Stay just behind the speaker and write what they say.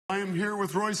I am here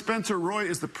with Roy Spencer. Roy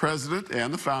is the president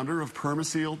and the founder of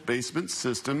Perma-Seal Basement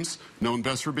Systems, known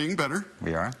best for being better.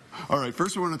 We are. All right,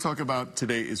 first we want to talk about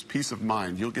today is peace of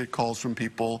mind. You'll get calls from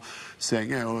people saying,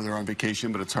 you know, they're on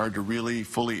vacation, but it's hard to really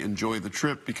fully enjoy the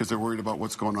trip because they're worried about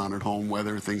what's going on at home,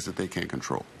 weather, things that they can't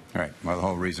control. Right. Well, the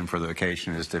whole reason for the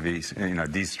vacation is to be,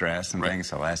 de-stress and things.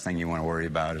 The last thing you want to worry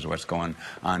about is what's going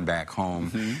on back home,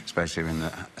 especially in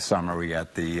the summer. We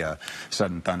got the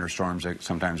sudden thunderstorms that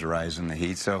sometimes arise in the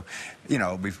heat. So,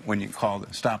 when you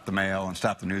stop the mail and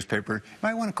stop the newspaper, you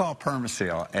might want to call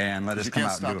Perma-Seal and let us come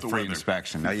out and do a free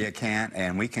inspection. No, you can't,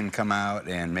 and we can come out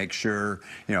and make sure,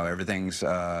 everything's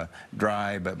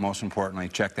dry, but most importantly,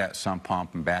 check that sump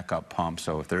pump and backup pump.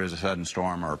 So if there is a sudden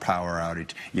storm or a power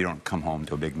outage, you don't come home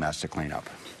to a big mess to clean up.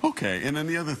 Okay, and then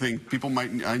the other thing, people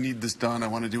might, I need this done, I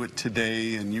want to do it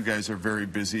today, and you guys are very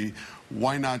busy.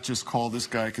 Why not just call this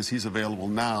guy because he's available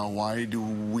now? Why do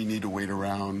we need to wait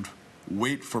around?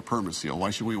 Wait for Perma-Seal. Why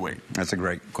should we wait? That's a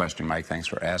great question, Mike. Thanks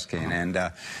for asking. And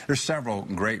there's several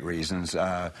great reasons.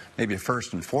 Maybe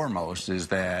first and foremost is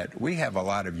that we have a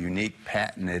lot of unique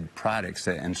patented products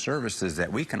and services that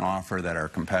we can offer that our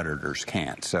competitors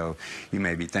can't. So you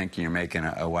may be thinking you're making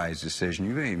a wise decision.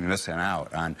 You may be missing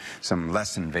out on some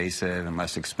less invasive and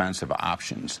less expensive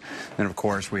options. Then, of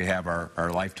course, we have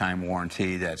our lifetime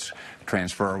warranty that's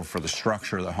transferable for the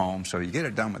structure of the home. So you get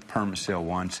it done with Perma-Seal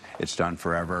once, it's done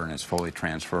forever, and it's fully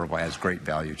transferable. It has great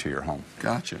value to your home.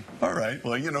 Gotcha. All right.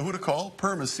 Well, you know who to call.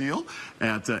 Perma-Seal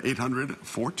at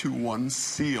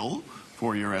 800-421-SEAL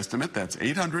for your estimate. That's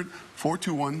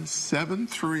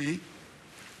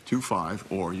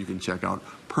 800-421-7325, or you can check out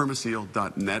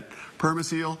permaseal.net.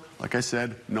 Perma-Seal, like I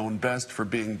said, known best for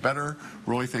being better.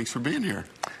 Roy, thanks for being here.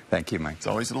 Thank you, Mike. It's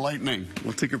always enlightening.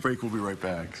 We'll take a break. We'll be right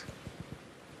back.